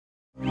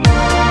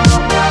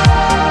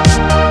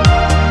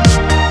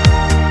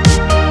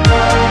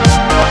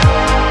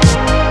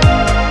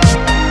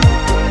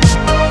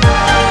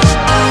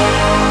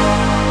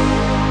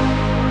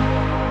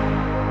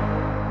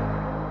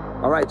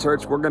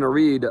church, we're going to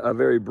read a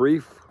very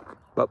brief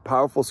but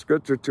powerful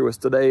scripture to us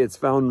today. It's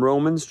found in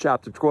Romans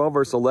chapter 12,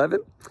 verse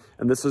 11.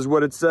 And this is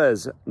what it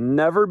says: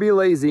 never be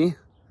lazy,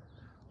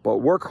 but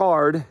work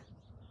hard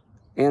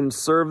and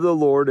serve the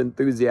Lord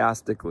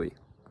enthusiastically.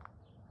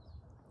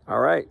 All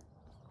right.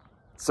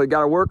 So you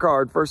got to work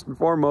hard first and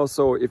foremost.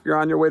 So if you're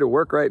on your way to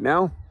work right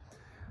now,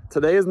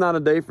 today is not a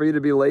day for you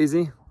to be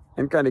lazy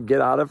and kind of get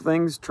out of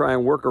things, try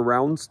and work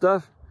around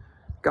stuff.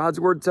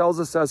 God's word tells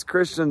us as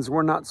Christians,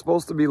 we're not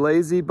supposed to be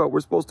lazy, but we're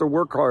supposed to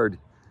work hard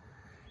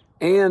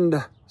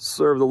and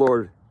serve the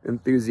Lord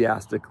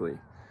enthusiastically.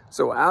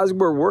 So as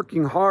we're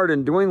working hard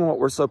and doing what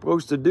we're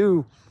supposed to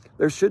do,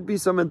 there should be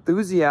some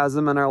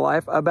enthusiasm in our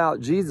life about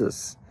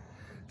Jesus.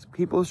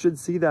 People should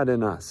see that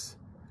in us.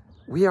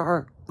 We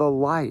are the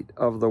light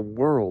of the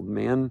world,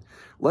 man.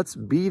 Let's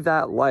be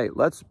that light.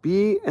 Let's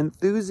be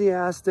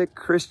enthusiastic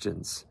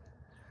Christians.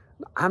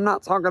 I'm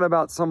not talking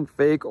about some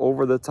fake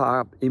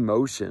over-the-top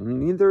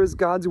emotion. Neither is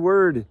God's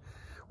word.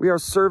 We are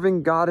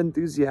serving God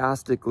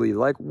enthusiastically,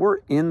 like we're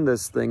in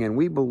this thing and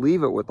we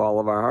believe it with all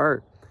of our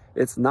heart.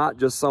 It's not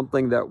just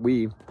something that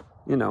we,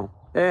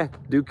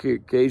 do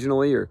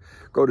occasionally or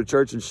go to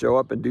church and show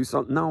up and do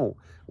something. No,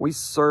 we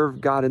serve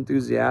God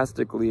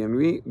enthusiastically,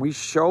 and we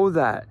show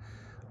that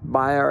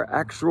by our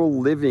actual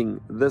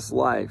living this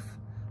life,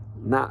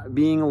 not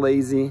being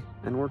lazy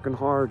and working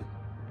hard.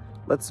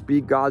 Let's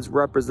be God's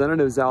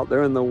representatives out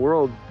there in the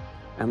world,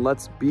 and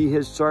let's be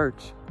his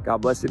church. God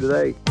bless you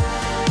today.